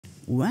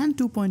Wan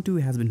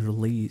 2.2 has been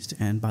released,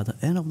 and by the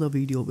end of the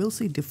video we'll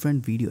see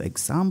different video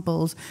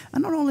examples,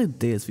 and not only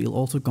this, we'll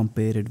also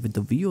compare it with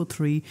the Veo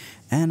 3,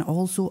 and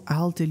also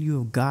I'll tell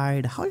you a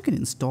guide how you can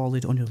install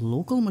it on your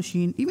local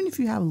machine even if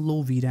you have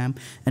low VRAM.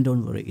 And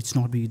don't worry, it's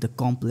not be the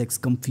complex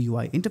comfy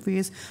UI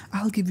interface.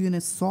 I'll give you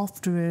a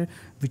software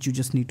which you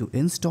just need to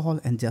install,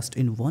 and just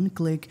in one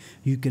click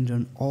you can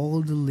run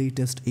all the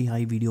latest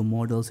AI video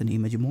models and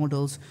image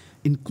models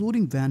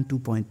including Wan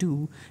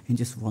 2.2 in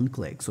just one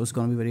click. So it's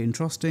gonna be very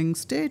interesting.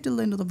 Stay till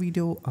the end of the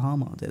video.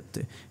 I'm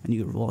Aditya and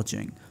you're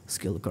watching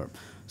SkillCurb.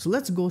 So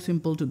let's go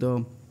simple to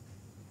the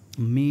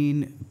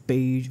main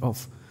page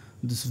of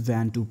this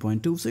Wan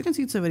 2.2. So you can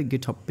see it's a very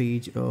GitHub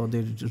page.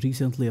 They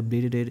recently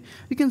updated it.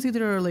 You can see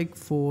there are like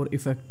 4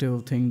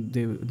 effective things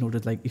they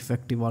noted, like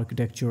effective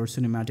architecture,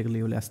 cinematic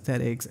level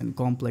aesthetics, and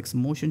complex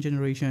motion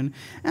generation.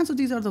 And so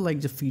these are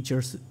the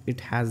features it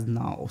has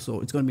now.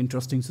 So it's going to be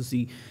interesting to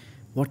see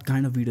what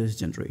kind of video is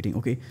generating.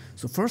 Okay,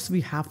 so first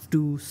we have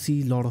to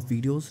see a lot of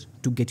videos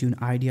to get you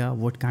an idea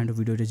what kind of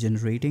video it is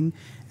generating,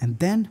 and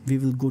then we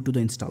will go to the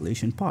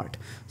installation part.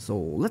 So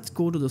let's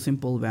go to the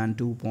simple Wan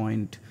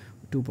 2.2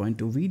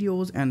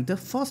 videos, and the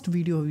first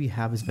video we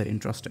have is very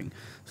interesting.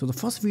 So the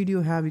first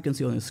video you can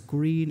see on the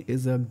screen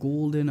is a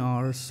golden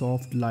hour,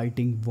 soft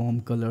lighting,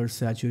 warm colors,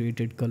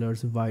 saturated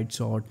colors, wide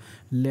shot,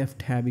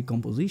 left heavy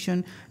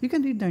composition. You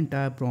can read the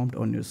entire prompt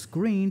on your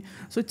screen.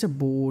 So it's a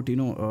boat,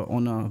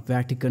 on a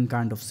Vatican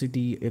kind of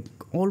city,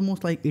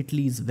 almost like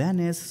Italy's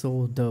Venice.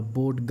 So the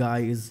boat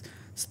guy is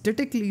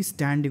statically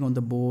standing on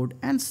the board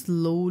and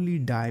slowly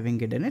diving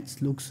it, and it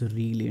looks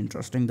really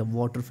interesting, the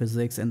water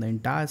physics and the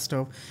entire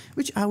stuff,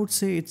 which I would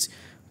say it's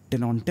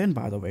 10 on 10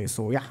 by the way.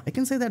 So yeah, I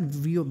can say that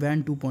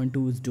Wan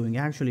 2.2 is doing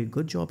actually a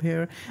good job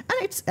here,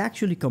 and it's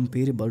actually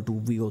comparable to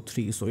Veo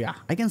 3. So yeah,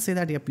 I can say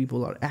that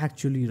people are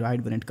actually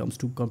right when it comes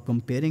to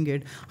comparing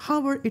it.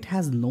 However, it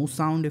has no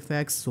sound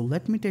effects, so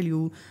let me tell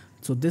you,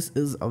 so this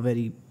is a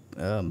very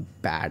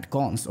bad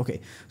cons.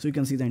 Okay, so you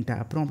can see the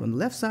entire prompt on the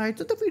left side.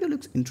 So the video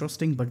looks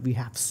interesting, but we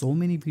have so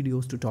many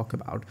videos to talk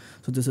about,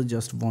 so this is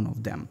just one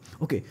of them.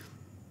 Okay,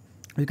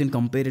 you can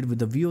compare it with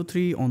the Veo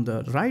 3 on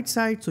the right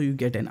side, so you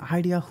get an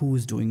idea who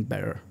is doing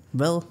better.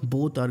 Well,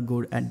 both are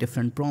good at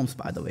different prompts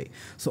by the way.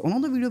 So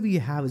another video we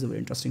have is very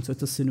interesting. So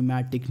it's a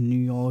cinematic New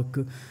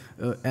York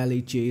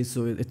LA chase.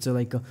 So it's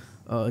like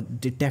a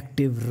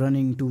detective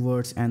running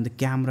towards, and the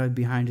camera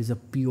behind is a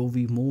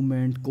POV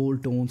movement,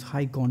 cold tones,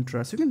 high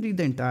contrast. You can read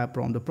the entire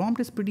prompt. The prompt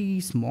is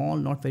pretty small,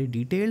 not very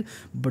detailed,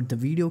 but the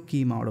video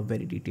came out of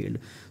very detailed.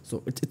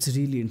 So it's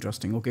really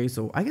interesting. Okay,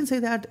 so I can say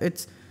that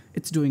it's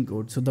doing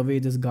good. So the way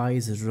this guy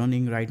is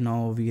running right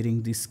now,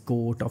 wearing this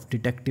coat of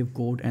detective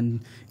coat,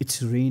 and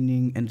it's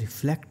raining and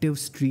reflective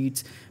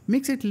streets,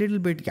 makes it a little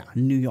bit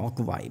New York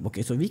vibe.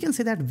 Okay, so we can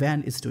say that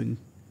Van is doing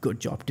good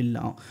job till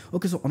now.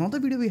 Okay, so another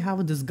video we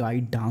have this guy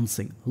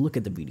dancing. Look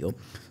at the video.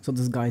 So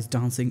this guy is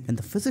dancing, and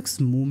the physics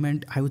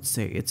movement, I would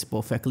say it's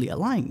perfectly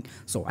aligned.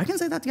 So I can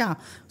say that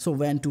so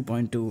Wan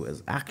 2.2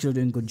 is actually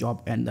doing good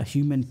job, and the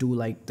human too,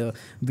 like the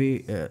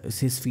way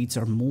his feet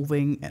are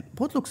moving, and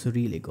both looks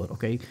really good.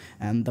 Okay,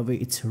 and the way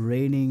it's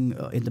raining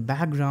in the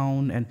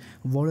background and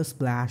water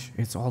splash,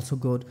 it's also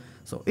good.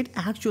 So it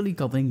actually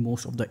covering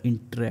most of the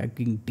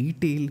interacting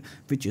detail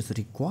which is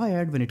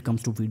required when it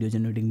comes to video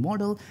generating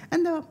model.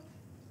 And the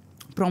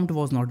prompt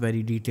was not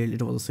very detailed.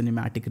 It was a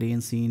cinematic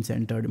rain scene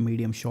centered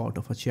medium shot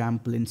of a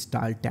Champlin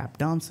style tap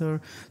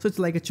dancer. So it's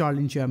like a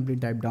Charlie Chaplin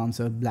type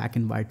dancer, black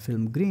and white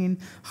film green,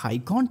 high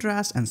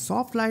contrast and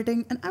soft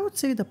lighting. And I would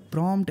say the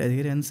prompt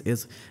adherence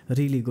is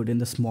really good in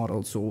this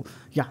model. So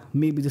yeah,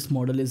 maybe this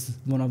model is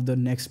one of the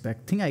next best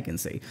thing I can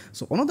say.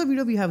 So another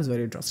video we have is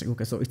very interesting.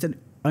 Okay, so it's an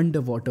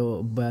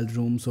underwater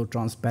ballroom, so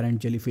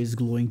transparent jellyfish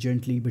glowing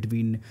gently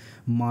between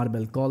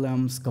marble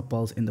columns,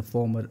 couples in the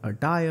formal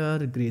attire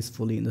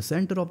gracefully in the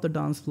center of the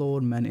dance floor,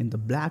 men in the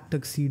black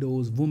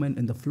tuxedos, women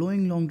in the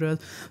flowing long dress.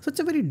 So it's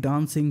a very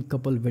dancing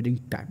couple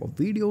wedding type of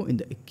video in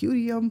the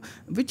aquarium,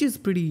 which is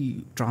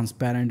pretty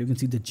transparent. You can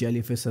see the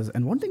jellyfishes,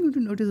 and one thing you to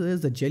notice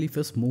is the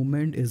jellyfish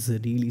movement is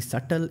really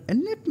subtle,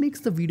 and it makes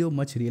the video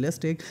much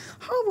realistic.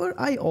 However,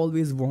 I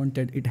always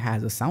wanted it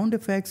has a sound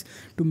effects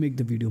to make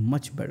the video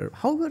much better.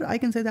 However, I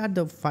can say that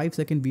the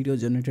 5-second video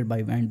generated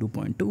by Wan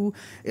 2.2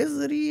 is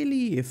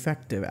really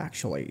effective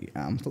actually.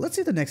 So let's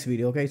see the next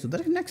video. Okay, so the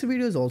next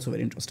video is also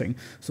very interesting.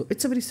 So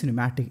it's a very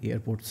cinematic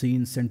airport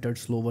scene, centered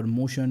slower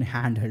motion,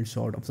 handheld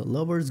shot of the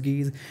lover's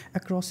gaze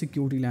across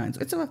security lines.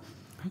 It's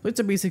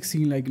a basic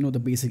scene, like the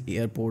basic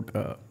airport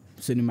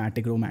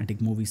cinematic romantic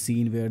movie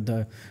scene where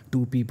the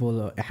two people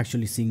are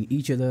actually seeing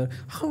each other.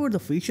 However, the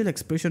facial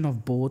expression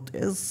of both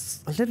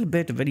is a little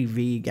bit very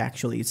vague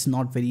actually. It's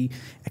not very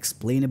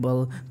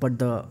explainable, but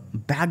the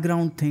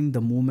background thing, the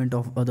movement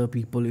of other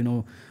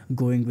people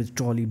going with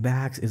trolley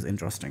bags is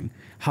interesting.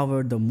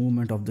 However, the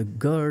movement of the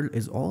girl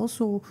is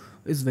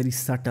very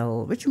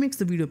subtle, which makes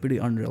the video pretty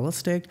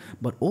unrealistic.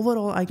 But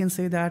overall, I can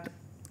say that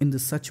in the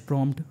such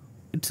prompt,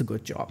 it's a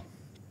good job.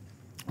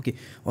 Okay,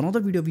 another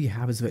video we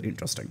have is very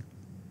interesting.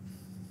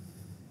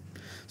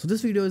 So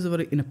this video is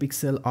in a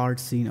pixel art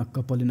scene, a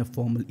couple in a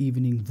formal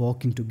evening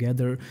walking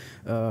together,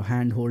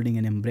 hand holding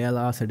an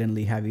umbrella.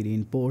 Suddenly heavy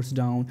rain pours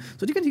down.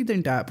 So you can see the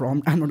entire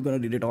prompt. I'm not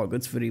going to read it all,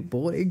 it's very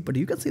boring, but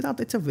you can see that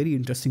it's a very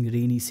interesting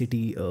rainy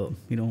city,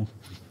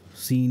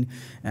 scene,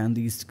 and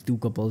these two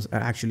couples are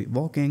actually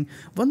walking.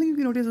 One thing you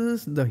can notice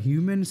is the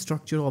human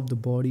structure of the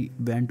body.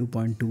 Wan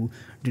 2.2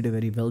 did a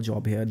very well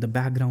job here. The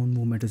background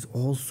movement is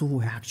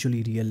also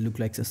actually real, look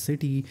like a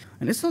city,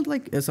 and it's not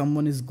like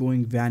someone is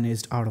going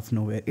vanished out of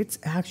nowhere. It's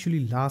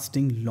actually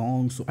lasting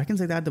long. So I can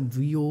say that the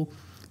VO,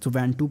 so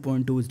Wan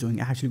 2.2 is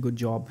doing actually good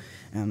job,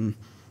 and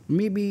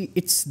maybe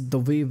it's the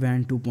way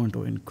Wan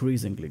 2.0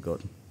 increasingly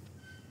good.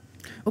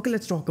 Okay,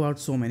 let's talk about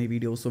so many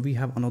videos. So we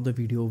have another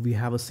video. We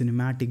have a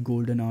cinematic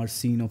golden hour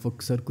scene of a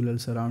circular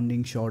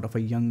surrounding shot of a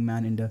young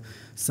man in the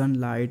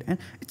sunlight, and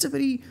it's a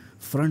very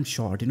front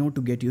shot,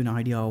 to get you an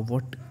idea of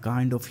what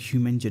kind of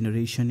human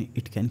generation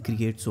it can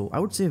create. So I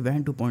would say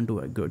Wan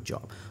 2.2 a good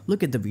job.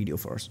 Look at the video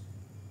first.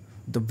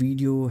 The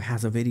video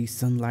has a very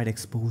sunlight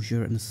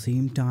exposure, and at the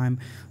same time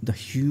the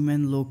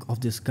human look of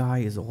this guy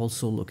is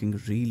also looking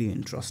really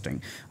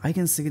interesting. I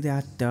can say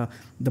that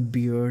the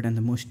beard and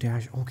the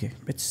mustache, okay,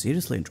 it's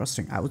seriously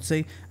interesting. I would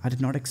say I did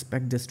not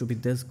expect this to be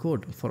this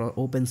good for an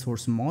open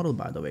source model,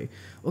 by the way.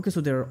 Okay, so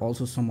there are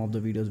also some of the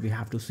videos we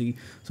have to see.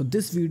 So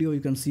this video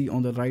you can see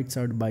on the right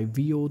side by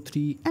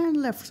VO3 and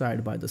left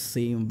side by the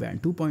same Wan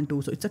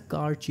 2.2. So it's a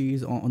car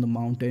chase on the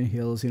mountain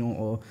hills,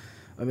 or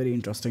very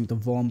interesting, the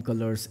warm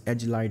colors,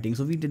 edge lighting.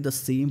 So we did the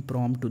same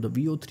prompt to the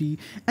VO3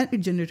 and it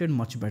generated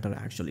much better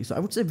actually. So I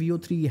would say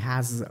VO3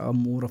 has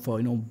more of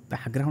a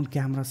background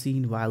camera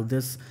scene, while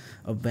this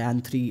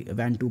Wan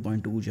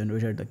 2.2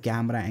 generated the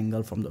camera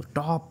angle from the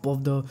top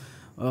of the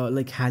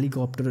like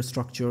helicopter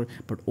structure.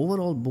 But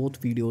overall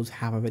both videos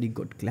have a very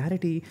good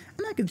clarity,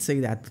 and I can say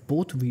that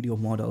both video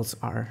models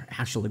are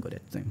actually good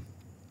at them.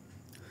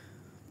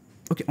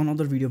 Okay,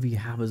 another video we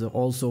have is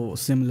also a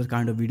similar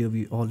kind of video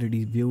we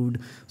already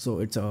viewed. So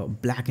it's a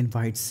black and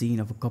white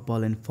scene of a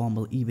couple in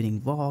formal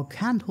evening walk,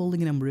 hand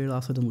holding an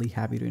umbrella. Suddenly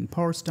heavy rain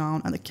pours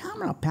down and the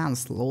camera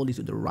pans slowly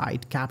to the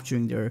right,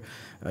 capturing their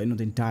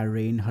the entire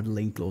rain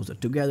huddling closer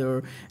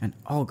together. And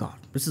oh god,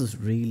 this is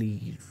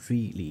really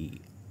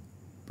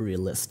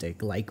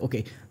realistic. Like,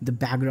 okay, the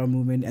background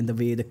movement and the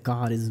way the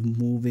car is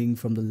moving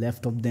from the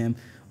left of them.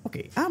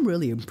 Okay, I'm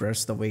really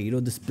impressed the way,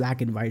 this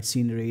black and white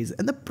sceneries,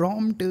 and the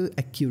prompt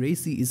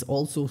accuracy is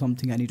also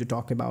something I need to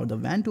talk about. The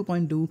Wan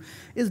 2.2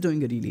 is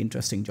doing a really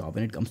interesting job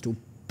when it comes to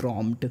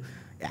prompt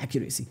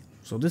accuracy.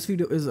 So this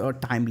video is a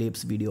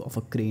time-lapse video of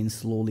a crane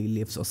slowly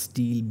lifts a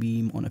steel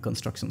beam on a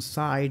construction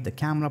site. The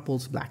camera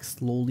pulls back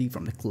slowly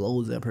from the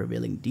close-up,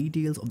 revealing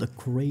details of the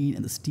crane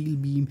and the steel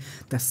beam,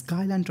 the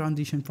skyline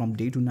transition from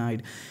day to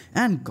night,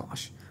 and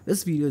gosh,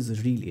 this video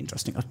is really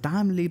interesting. A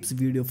time-lapse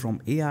video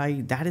from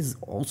AI, that is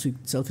also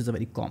itself is a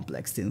very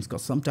complex thing,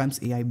 because sometimes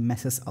AI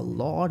messes a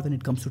lot when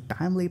it comes to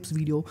time-lapse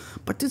video,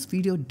 but this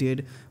video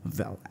did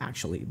well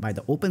actually by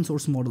the open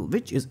source model,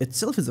 which is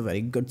itself is a very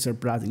good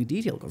surprising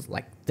detail, because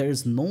like there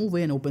is no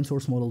way an open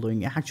source model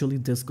doing actually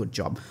this good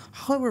job.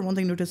 However, one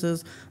thing notice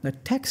is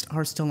that text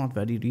are still not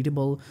very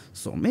readable,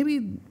 so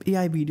maybe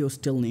AI video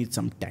still needs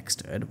some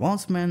text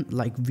advancement.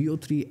 Like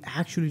VO3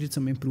 actually did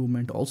some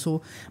improvement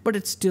also, but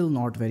it's still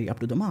not very up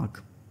to the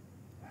mark.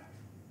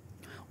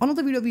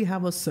 Another video we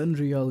have a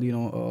surreal,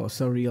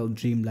 surreal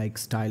dreamlike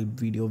style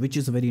video, which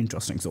is very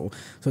interesting. So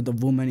the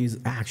woman is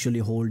actually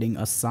holding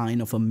a sign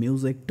of a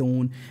music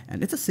tone,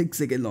 and it's a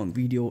 6-second long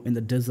video in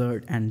the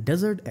desert, and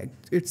desert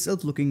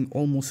itself looking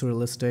almost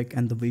realistic,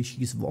 and the way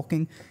she's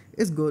walking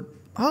is good.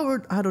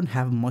 However, I don't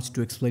have much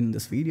to explain in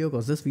this video,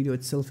 because this video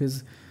itself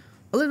is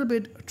a little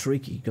bit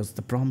tricky, because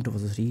the prompt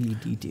was really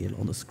detailed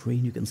on the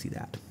screen. You can see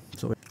that.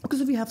 Okay,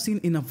 so we have seen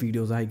enough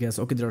videos, I guess.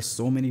 Okay, there are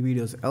so many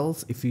videos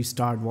else. If we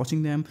start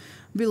watching them,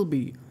 we'll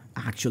be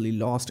actually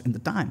lost in the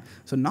time.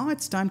 So now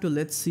it's time to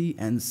let's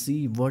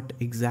see what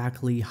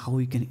exactly, how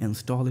we can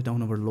install it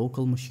on our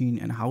local machine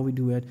and how we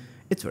do it.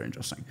 It's very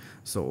interesting.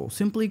 So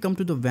simply come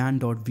to the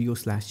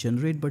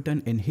wan.vo/generate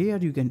button, and here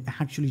you can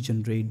actually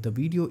generate the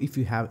video. If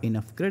you have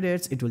enough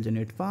credits, it will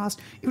generate fast.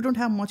 If you don't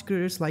have much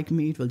credits like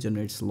me, it will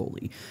generate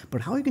slowly.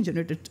 But how you can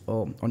generate it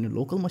on your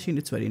local machine,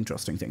 it's very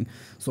interesting thing.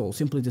 So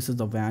simply this is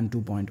the Wan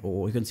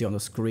 2.0. You can see on the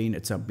screen,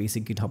 it's a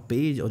basic GitHub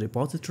page or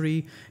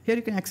repository. Here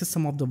you can access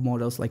some of the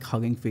models like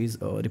Hugging Face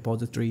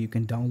repository. You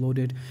can download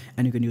it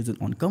and you can use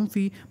it on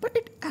Comfy, but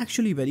it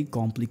actually very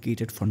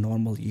complicated for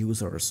normal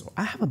users. So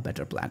I have a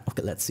better plan.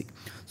 Okay, let's see.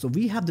 So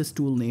we have this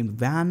tool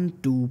named Wan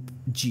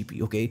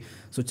 2.2. Okay,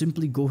 so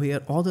simply go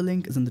here. All the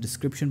link is in the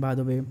description, by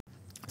the way.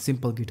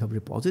 Simple GitHub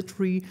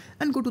repository,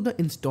 and go to the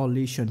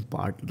installation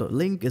part. The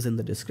link is in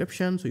the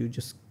description, so you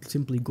just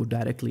simply go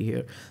directly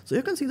here. So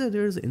you can see that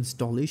there is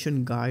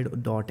installation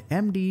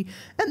guide.md,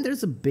 and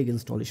there's a big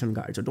installation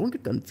guide. So don't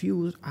get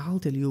confused. I'll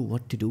tell you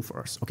what to do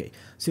first. Okay,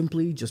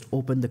 simply just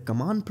open the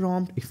command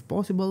prompt. If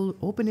possible,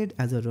 open it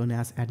as a run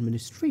as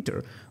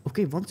administrator.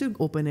 Okay, once you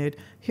open it,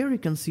 here you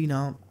can see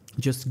now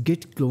just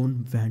git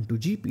clone Wan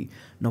 2.2.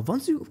 Now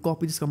once you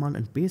copy this command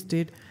and paste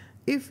it,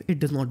 If it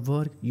does not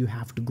work, you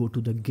have to go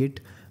to the Git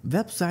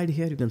website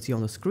here. You can see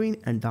on the screen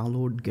and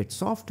download Git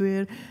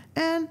software.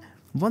 And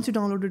once you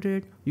downloaded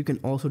it, you can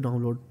also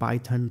download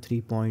Python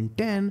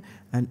 3.10.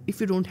 And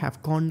if you don't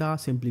have Conda,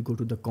 simply go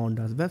to the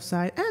Conda's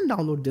website and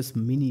download this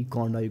mini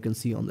Conda you can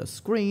see on the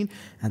screen,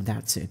 and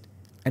that's it.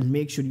 And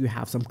make sure you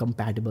have some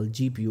compatible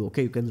GPU.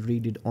 Okay, you can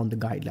read it on the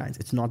guidelines.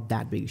 It's not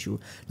that big issue.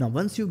 Now,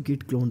 once you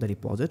git clone the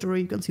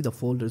repository, you can see the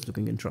folder is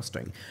looking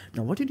interesting.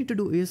 Now, what you need to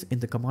do is in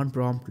the command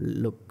prompt,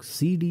 look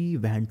cd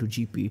wan to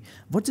gp.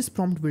 What this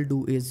prompt will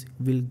do is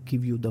will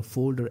give you the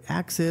folder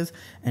access,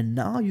 and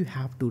now you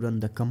have to run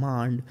the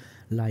command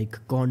like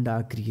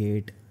conda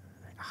create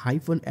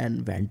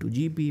 -n wan to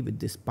gp with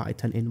this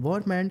Python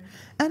environment,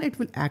 and it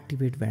will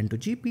activate wan to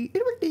gp.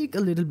 It will take a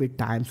little bit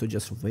time, so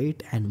just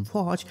wait and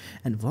watch.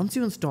 And once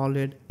you install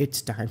it,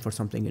 it's time for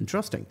something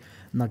interesting.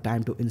 Now,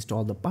 time to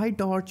install the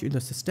PyTorch. In the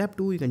step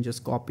 2, you can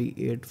just copy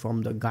it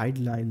from the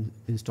guideline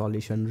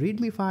installation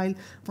readme file.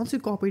 Once you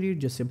copied it,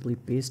 just simply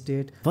paste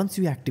it. Once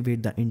you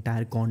activate the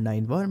entire conda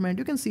environment,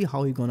 you can see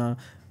how you're gonna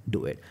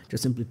do it.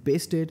 Just simply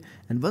paste it,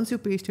 and once you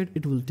paste it,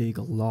 it will take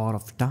a lot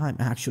of time.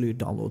 Actually,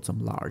 download some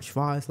large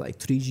files like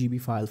 3 GB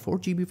files, 4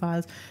 GB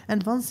files,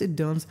 and once it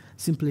done,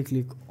 simply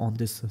click on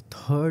this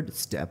third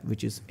step,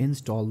 which is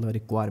install the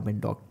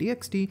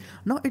requirement.txt.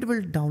 Now it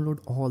will download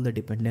all the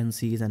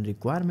dependencies and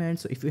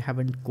requirements. So if you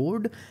haven't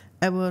coded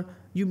ever,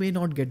 you may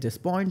not get this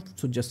point,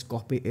 so just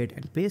copy it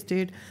and paste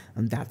it,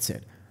 and that's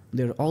it.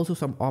 There are also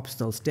some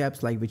optional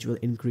steps like which will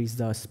increase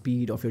the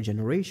speed of your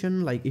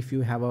generation. Like if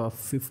you have a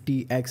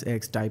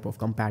 50xx type of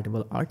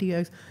compatible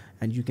RTX,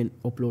 and you can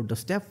upload the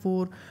step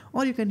 4,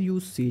 or you can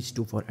use Sage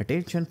 2 for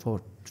attention for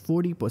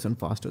 40%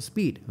 faster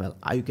speed. Well,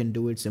 you can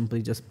do it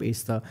simply just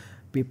paste the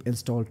pip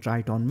install try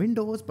it on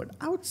Windows, but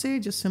I would say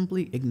just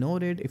simply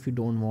ignore it if you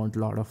don't want a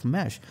lot of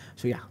mesh.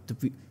 So yeah,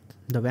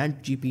 the wan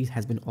gp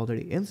has been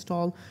already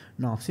installed.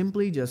 Now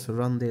simply just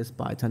run this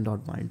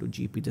python.wan to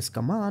gp this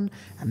command,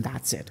 and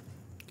that's it.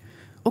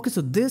 Okay,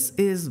 so this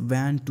is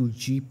wan to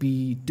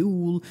gp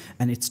tool,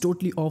 and it's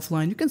totally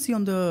offline. You can see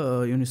on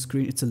the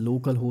screen, it's a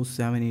local host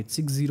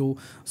 7860.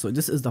 So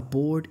this is the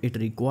port it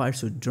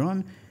requires to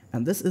run,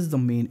 and this is the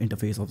main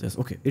interface of this.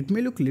 Okay, it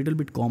may look a little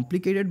bit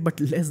complicated, but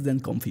less than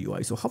comfy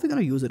UI. So how are we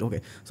gonna use it?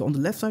 Okay, so on the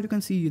left side, you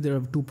can see there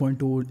are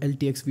 2.2,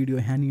 LTX video,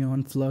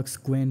 Hanion, Flux,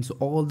 Quen. So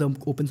all the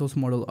open source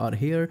model are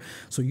here.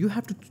 So you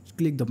have to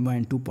click the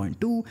Wan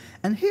 2.2,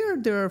 and here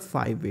there are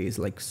 5 ways,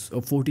 like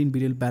 14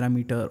 billion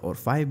parameter or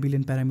 5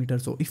 billion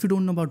parameter. So if you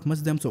don't know about much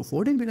of them, so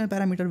 14 billion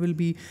parameter will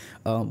be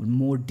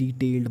more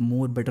detailed,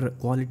 more better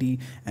quality,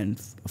 and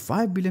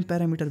 5 billion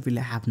parameter will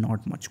have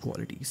not much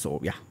quality. So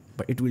yeah,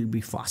 but it will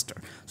be faster.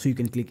 So you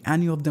can click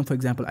any of them. For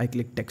example, I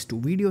click text to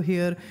video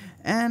here,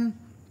 and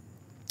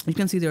you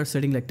can see they are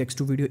setting like text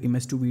to video,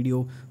 image to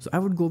video. So I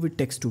would go with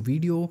text to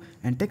video,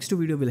 and text to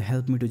video will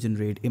help me to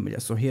generate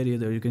images. So here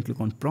you can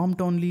click on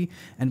prompt only,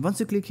 and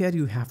once you click here,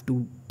 you have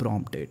to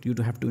prompt it. You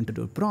have to enter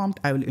the prompt.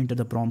 I will enter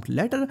the prompt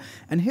letter,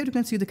 and here you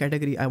can see the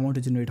category. I want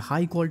to generate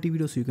high quality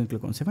video, so you can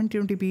click on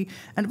 720p,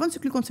 and once you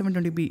click on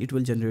 720p, it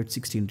will generate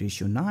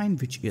 16:9,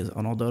 which is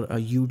another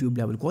YouTube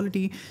level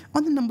quality.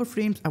 On the number of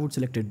frames, I would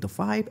select it the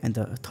 5, and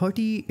the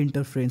 30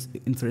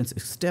 inference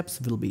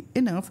steps will be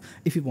enough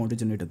if you want to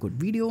generate a good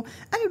video,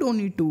 and you don't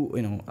need to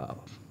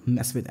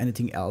mess with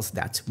anything else.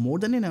 That's more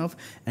than enough.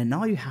 And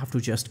now you have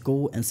to just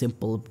go and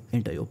simple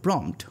enter your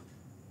prompt.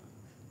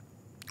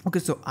 Okay,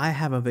 so I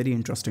have a very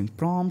interesting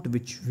prompt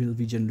which will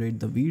be generate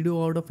the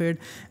video out of it,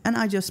 and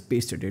I just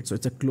pasted it. So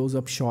it's a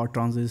close-up shot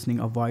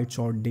transitioning a white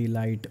shot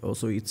daylight.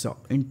 So it's an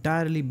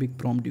entirely big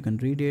prompt. You can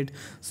read it.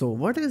 So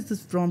what is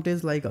this prompt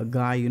is like a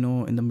guy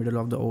in the middle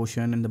of the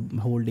ocean and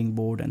the holding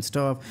boat and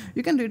stuff.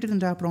 You can read it in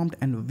that prompt,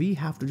 and we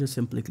have to just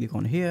simply click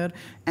on here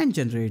and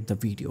generate the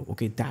video.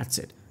 Okay, that's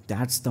it.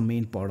 That's the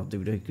main part of the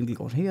video. You can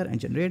click on here and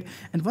generate,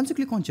 and once you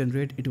click on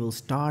generate, it will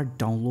start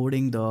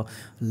downloading the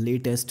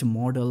latest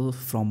model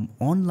from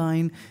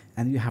online,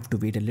 and you have to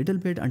wait a little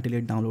bit until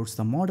it downloads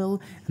the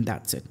model, and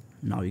that's it.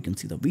 Now you can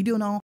see the video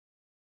now.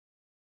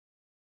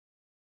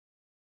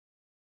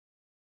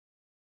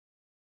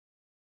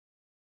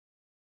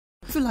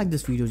 If you like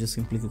this video, just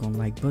simply click on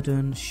like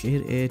button,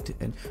 share it,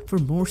 and for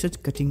more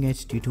such cutting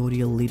edge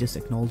tutorial, latest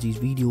technologies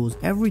videos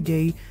every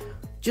day,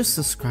 just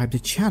subscribe the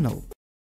channel.